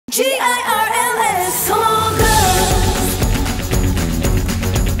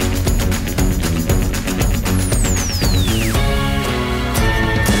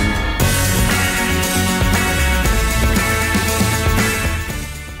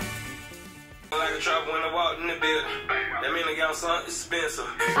trouble when I walked in the building. That mean I got something expensive.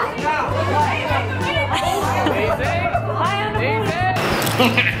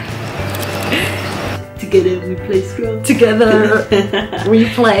 Together we play strong. Together we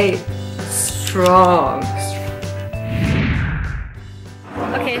play strong.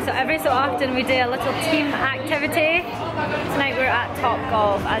 Okay, so every so often we do a little team activity. Tonight we're at Top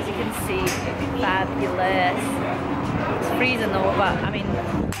Golf, as you can see. Fabulous. It's freezing though, but I mean,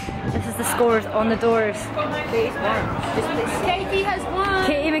 this is the scores on the doors. Katie's won. Katie has won.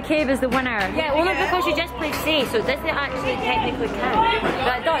 Katie McCabe is the winner. Yeah, only because you just played safe, so this actually technically count.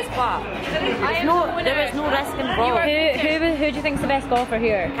 That does, but there was no risk involved. Who do you think's the best golfer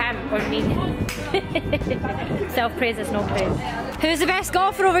here? Cam or me. Self-praise is no praise. Who's the best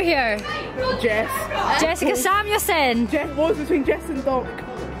golfer over here? Jess. Jessica Samuelson. Jess was between Jess and Doc.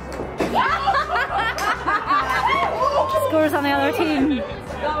 Scores on the other team.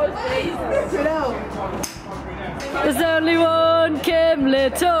 There's only one Kim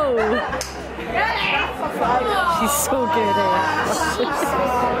Little. She's so good at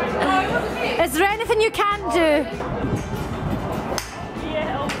it. Is there anything you can do?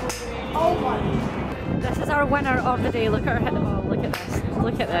 This is our winner of the day. Look at her hit the ball. Look at this.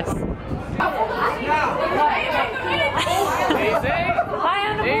 Look at this.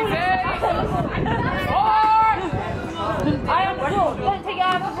 I am cool. Don't take it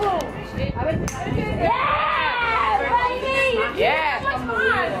out of the pool. Yeah! Baby! Yeah!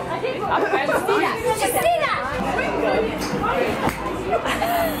 Did you see that?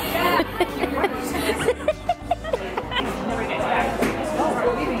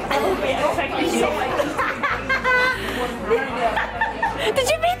 Did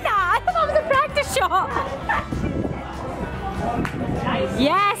you mean that? That was a practice shot.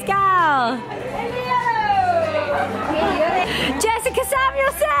 Yes, gal. Jessica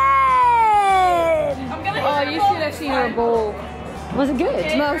Samuelson! Oh, you should have seen her ball. Was it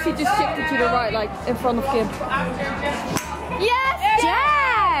good? No, she just chipped it to the right, like in front of Kim. Yes!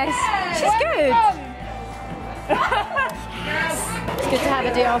 Yes! She's good! It's good to have a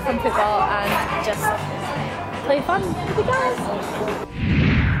day off from football and just play fun with the guys.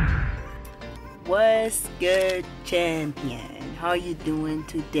 What's good, champion? How you doing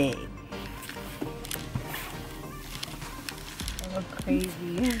today? I look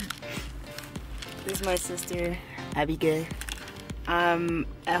crazy. This is my sister, Abigail. I'm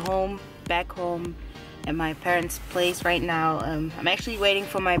at home, back home at my parents' place right now. I'm actually waiting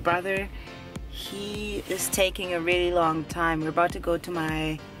for my brother. He is taking a really long time. We're about to go to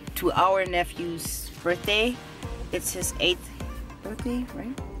our nephew's birthday. It's his 8th birthday,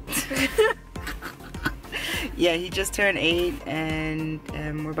 right? Yeah, he just turned 8 and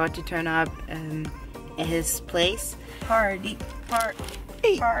we're about to turn up at his place. Party.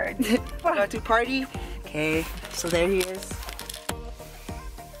 About to party. Okay, so there he is.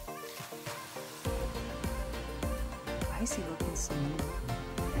 Why is he looking so new?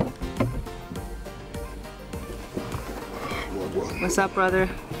 What's up, brother?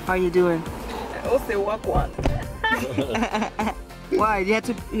 How you doing? I also walk one. Why? You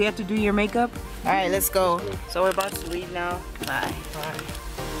have to do your makeup? All right, let's go. So we're about to leave now. Bye. Bye.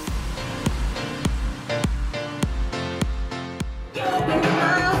 Go.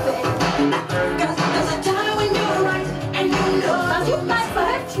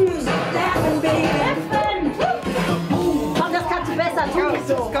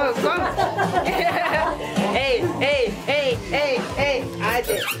 Hey. I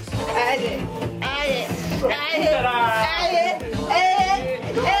did.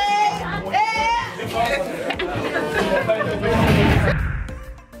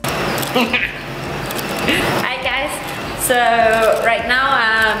 Hi guys. So right now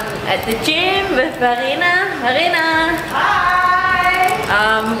I'm at the gym with Marina. Marina. Hi.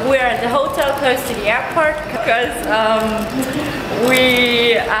 We're at the hotel close to the airport because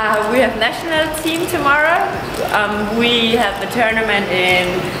we have national team tomorrow. We have a tournament in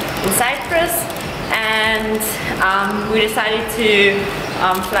Cyprus, and we decided to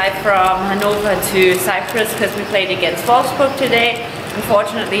fly from Hanover to Cyprus because we played against Wolfsburg today.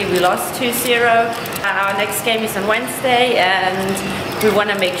 Unfortunately, we lost 2-0. Our next game is on Wednesday, and we want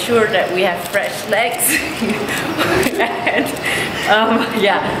to make sure that we have fresh legs and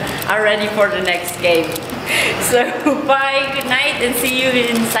are ready for the next game. So bye, good night, and see you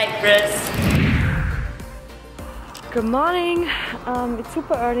in Cyprus. Good morning. It's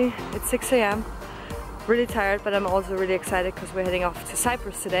super early. It's 6 AM. Really tired, but I'm also really excited because we're heading off to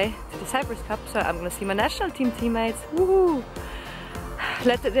Cyprus today, to the Cyprus Cup. So I'm gonna see my national team teammates. Woohoo!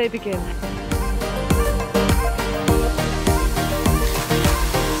 Let the day begin.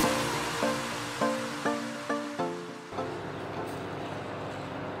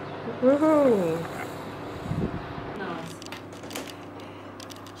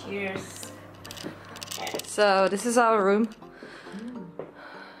 So this is our room.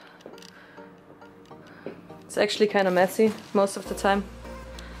 It's actually kind of messy most of the time.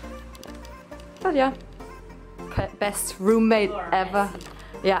 But yeah, best roommate ever.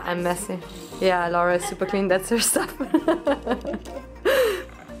 Yeah, I'm messy. Yeah, Laura is super clean, that's her stuff.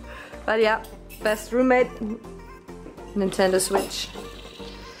 But yeah, best roommate. Nintendo Switch.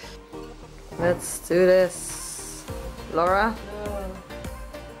 Let's do this. Laura?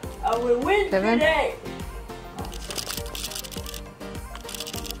 I will win Kevin? today!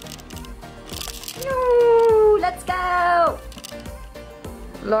 No, let's go!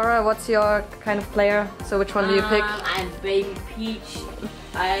 Laura, what's your kind of player? So which one do you pick? I'm Baby Peach.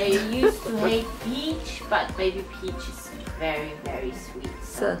 I used to hate Peach, but Baby Peach is very, very sweet.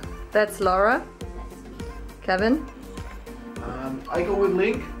 So that's Laura. Kevin? I go with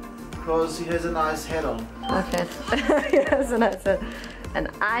Link because he has a nice head on. Okay. Yes, a nice head. And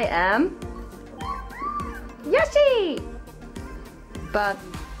I am Yoshi! But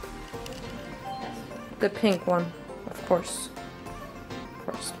the pink one, of course. Of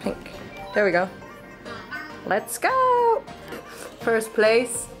course, pink. There we go. Let's go! First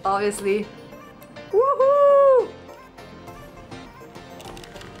place, obviously. Woohoo!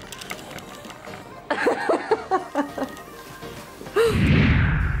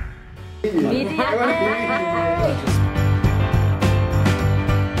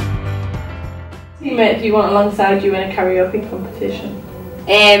 Teammate, do you want alongside you in a karaoke competition?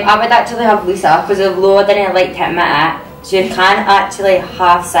 I would actually have Lisa, because if Laura didn't like to admit it, she can actually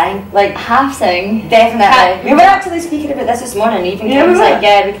half sing. Like, Half sing? definitely. We were actually speaking about this morning, even Kim was like,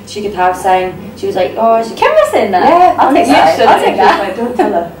 yeah, she could half sing. She was like, oh, she Kim was saying that? Yeah, I'll take that. So I'll take that. like, don't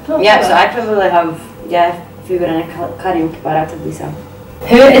tell her. yeah, so I'd probably have, yeah, if we were in a karaoke bar, I'd have Lisa.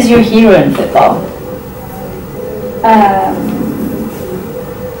 Who is your hero in football?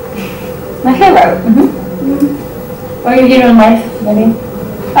 My hero? Or your hero in life, maybe?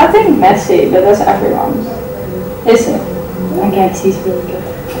 I think Messi, but that's everyone's. Is it? I guess he's really good.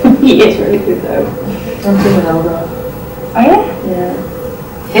 He is really good though. I'm thinking Ronaldo. Are you? Yeah.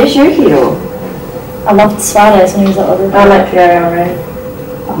 Who's your hero? I loved Suarez when he was at Liverpool. I like Pierre already.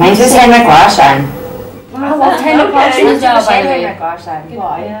 Mine's was Henrik Larsson. I loved Henrik Larsson as well, by the way. Henrik Larsson.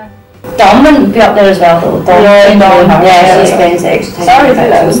 Why? Dom wouldn't be up there as well, though. Dom, Yeah, she spends extra time Sorry with to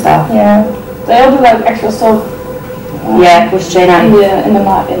extra them. stuff. Yeah. They all do like extra stuff. Yeah, push training. Yeah, in the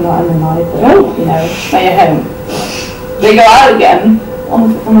night, you know, when you're home. They go out again on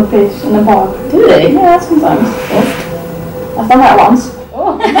the pitch in the park. Do they? Yeah, sometimes. I've done that once.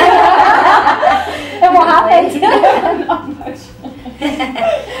 Oh. And what happened? Not much.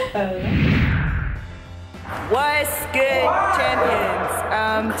 What's good,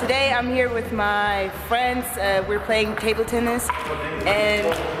 champions? Today I'm here with my friends. We're playing table tennis, and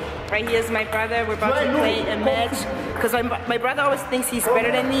right here is my brother. We're about to play a match because my brother always thinks he's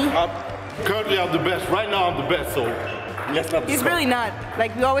better than me. Currently I'm the best. Right now I'm the best, so let's not He's really not.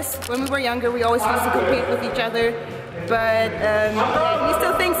 Like when we were younger, we always used to compete with each other, but yeah, he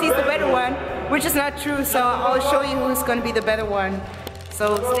still thinks he's the better one, which is not true. So I'll show you who's going to be the better one.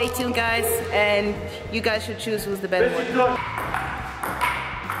 So stay tuned, guys, and you guys should choose who's the better one.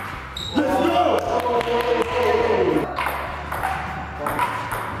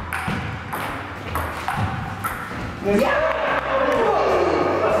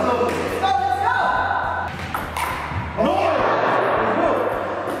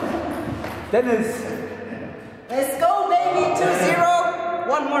 Dennis! Let's go, baby! 2-0.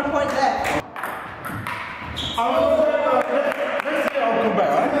 One more point left. I'll come back, right?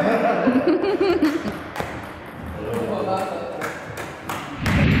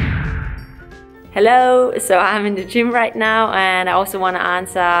 Hello, so I'm in the gym right now, and I also want to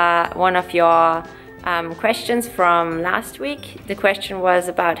answer one of your questions from last week. The question was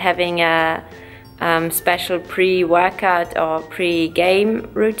about having a special pre-workout or pre-game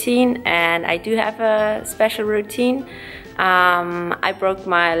routine, and I do have a special routine. I broke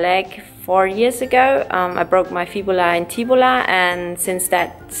my leg 4 years ago. I broke my fibula and tibula, and since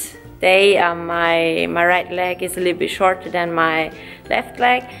that day my right leg is a little bit shorter than my left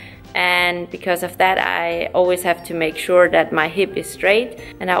leg, and because of that I always have to make sure that my hip is straight,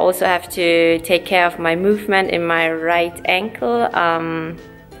 and I also have to take care of my movement in my right ankle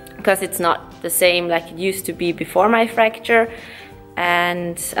because it's not the same like it used to be before my fracture.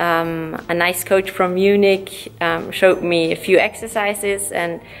 And a nice coach from Munich showed me a few exercises,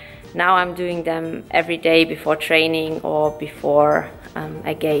 and now I'm doing them every day before training or before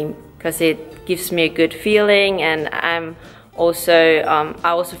a game, because it gives me a good feeling, and I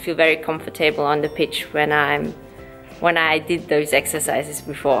also feel very comfortable on the pitch when I did those exercises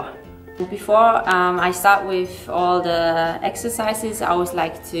before. Before I start with all the exercises, I always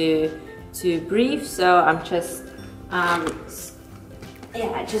like to breathe. So I'm just I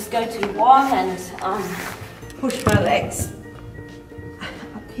just go to the wall and push my legs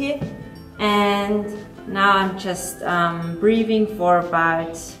up here, and now I'm just breathing for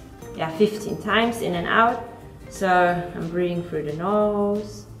about 15 times in and out. So I'm breathing through the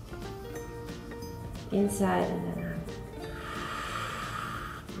nose, inside, and then out.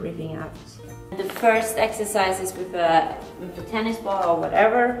 Breathing out. The first exercise is with a tennis ball or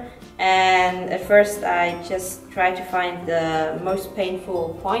whatever, and at first I just try to find the most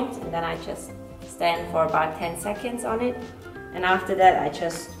painful point, and then I just stand for about 10 seconds on it, and after that I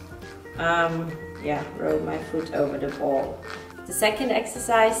just roll my foot over the ball. The second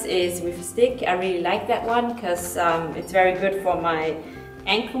exercise is with a stick. I really like that one because it's very good for my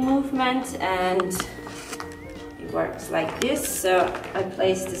ankle movement, and works like this. So I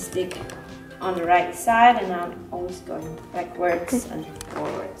place the stick on the right side, and I'm always going backwards and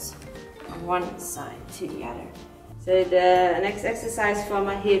forwards from one side to the other. So the next exercise for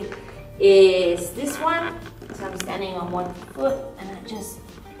my hip is this one. So I'm standing on one foot and I just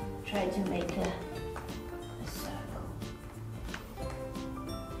try to make a circle.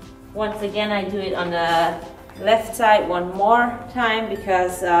 Once again I do it on the left side one more time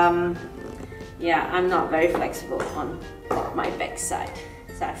because I'm not very flexible on my back side,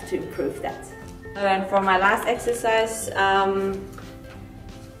 so I have to improve that. And for my last exercise, I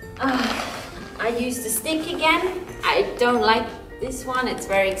use the stick again. I don't like this one, it's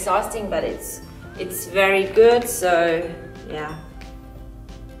very exhausting, but it's very good, so yeah.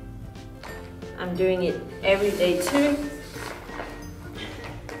 I'm doing it every day too,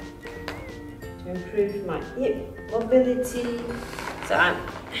 to improve my hip mobility. So I'm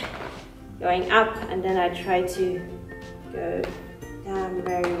going up, and then I try to go down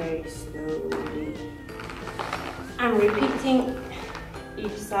very, very slowly. I'm repeating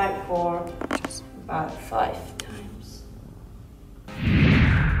each side for about 5 times.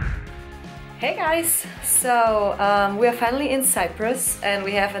 Hey guys! So we are finally in Cyprus and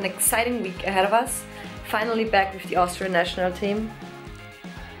we have an exciting week ahead of us. Finally back with the Austria National Team.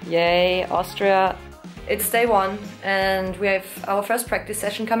 Yay, Austria! It's day 1 and we have our first practice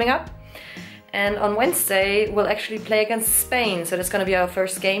session coming up. And on Wednesday we'll actually play against Spain, so that's gonna be our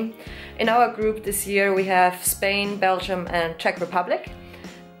first game. In our group this year we have Spain, Belgium and Czech Republic.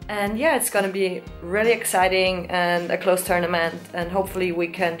 And yeah, it's gonna be really exciting and a close tournament, and hopefully we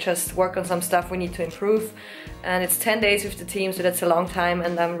can just work on some stuff we need to improve. And it's 10 days with the team, so that's a long time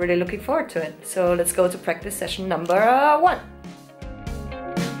and I'm really looking forward to it. So let's go to practice session number 1.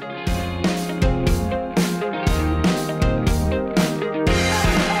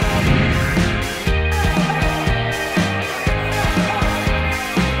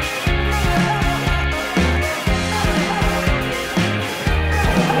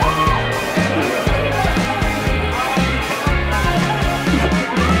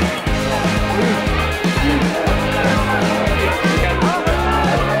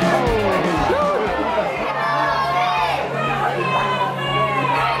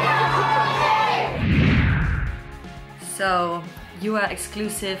 So you are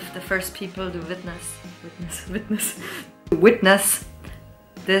exclusive, the first people to witness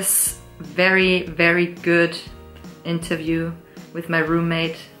this very, very good interview with my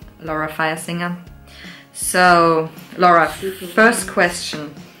roommate Laura Feiersinger. So Laura, first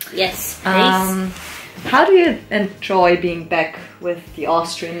question. Yes, please. How do you enjoy being back with the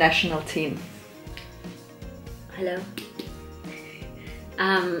Austrian national team? Hello.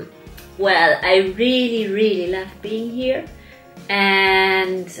 Well, I really love being here,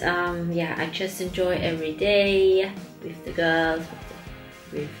 and yeah, I just enjoy every day with the girls,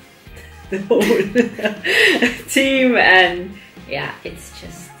 with the whole team, and yeah, it's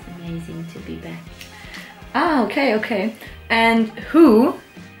just amazing to be back. Ah, okay. And who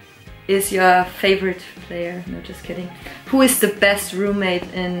is your favorite player? No, just kidding. Who is the best roommate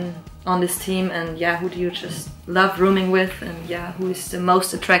on this team, and yeah, who do you just love rooming with, and yeah, who is the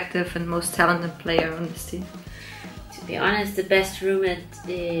most attractive and most talented player on this team? To be honest, the best roommate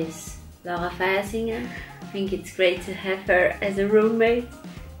is Laura Feiersinger. I think it's great to have her as a roommate,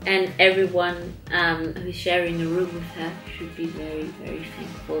 and everyone who's sharing a room with her should be very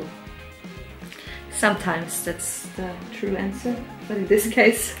thankful. Sometimes that's the true answer, but in this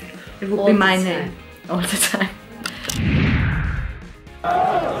case it would be my name all the time.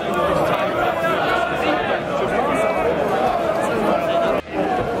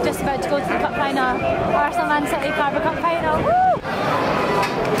 Just about to go to the cup final. Arsenal Man City Carver Cup final. Woo!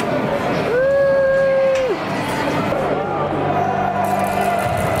 Woo!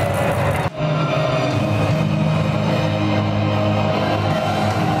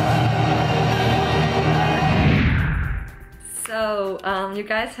 you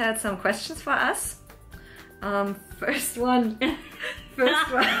guys had some questions for us. First one.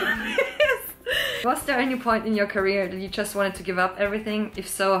 Was there any point in your career that you just wanted to give up everything? If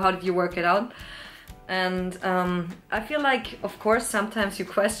so, how did you work it out? And I feel like, of course, sometimes you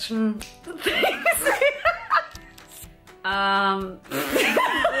question things. No,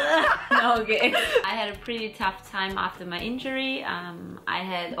 okay. I had a pretty tough time after my injury. I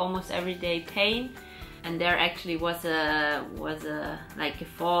had almost everyday pain, and there actually was a like a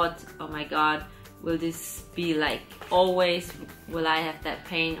thought, oh my god, will this be like always? Will I have that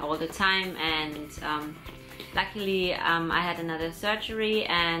pain all the time? And luckily I had another surgery,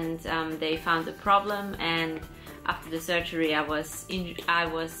 and they found the problem, and after the surgery I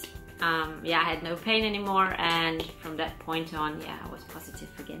had no pain anymore, and from that point on, yeah, I was positive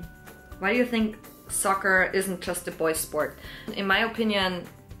again. Why do you think soccer isn't just a boys' sport? In my opinion,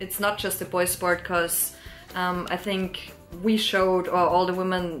 it's not just a boys' sport, because I think we showed, or all the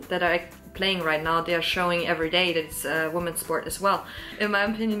women that are playing right now, they are showing every day that it's a women's sport as well. In my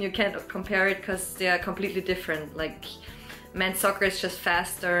opinion, you can't compare it because they are completely different. Like, men's soccer is just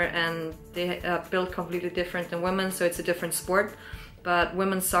faster and they are built completely different than women, so it's a different sport. But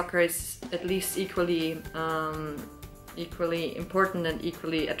women's soccer is at least equally important and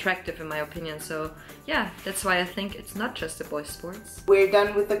equally attractive in my opinion. So yeah, that's why I think it's not just a boys' sport. We're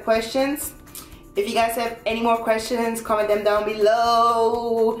done with the questions. If you guys have any more questions, comment them down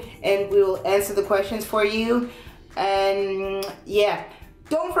below and we will answer the questions for you. And yeah,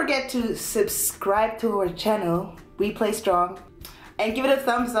 don't forget to subscribe to our channel, WePlayStrong, and give it a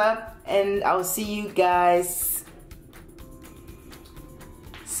thumbs up, and I'll see you guys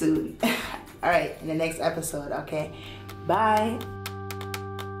soon. Alright, in the next episode, okay? Bye!